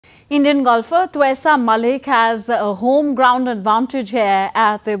Indian golfer Tvesa Malik has a home ground advantage here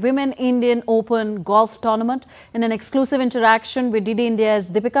at the Women Indian Open Golf Tournament. In an exclusive interaction with DD India's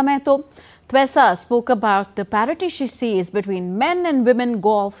Deepika Mehto, Tvesa spoke about the parity she sees between men and women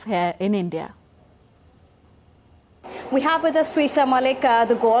golf here in India. We have with us Prasar Malik,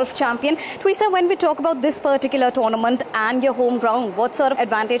 the golf champion. Tvesa, when we talk about this particular tournament and your home ground, what sort of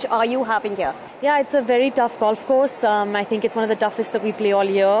advantage are you having here? Yeah, it's a very tough golf course. I think it's one of the toughest that we play all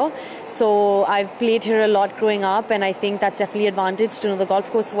year. So I've played here a lot growing up, and I think that's definitely an advantage to know the golf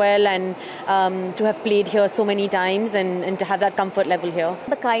course well and to have played here so many times and to have that comfort level here.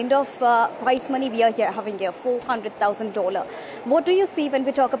 The kind of prize money we are having here, $400,000. What do you see when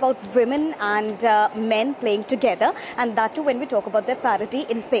we talk about women and men playing together, and that too when we talk about their parity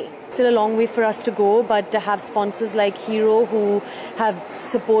in pay? Still a long way for us to go, but to have sponsors like Hero who have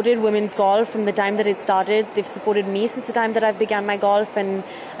supported women's golf from the time that it started. They've supported me since the time that I began my golf, and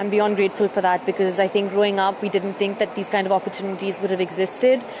I'm beyond grateful for that, because I think growing up we didn't think that these kind of opportunities would have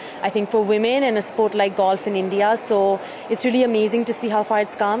existed, I think, for women in a sport like golf in India. So it's really amazing to see how far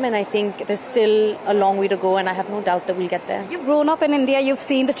it's come, and I think there's still a long way to go, and I have no doubt that we'll get there. You've grown up in India, you've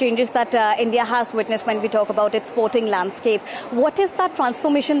seen the changes that India has witnessed when we talk about its sporting landscape. What is that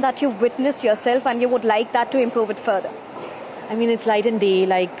transformation that you've witnessed yourself and you would like that to improve it further? I mean, it's light and day.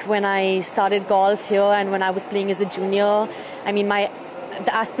 Like when I started golf here and when I was playing as a junior, I mean,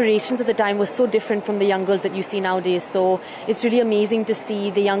 the aspirations at the time were so different from the young girls that you see nowadays. So it's really amazing to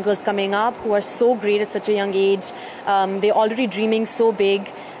see the young girls coming up who are so great at such a young age. They're already dreaming so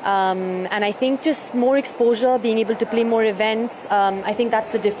big. And I think just more exposure, being able to play more events, I think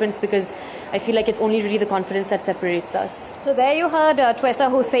that's the difference, because I feel like it's only really the confidence that separates us. So there you heard Tvesa,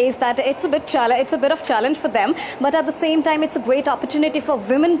 who says that it's a bit of challenge for them, but at the same time it's a great opportunity for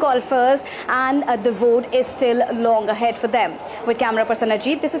women golfers, and the road is still long ahead for them. With camera person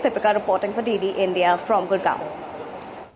Ajit, this is Deepika reporting for DD India from Gurgaon.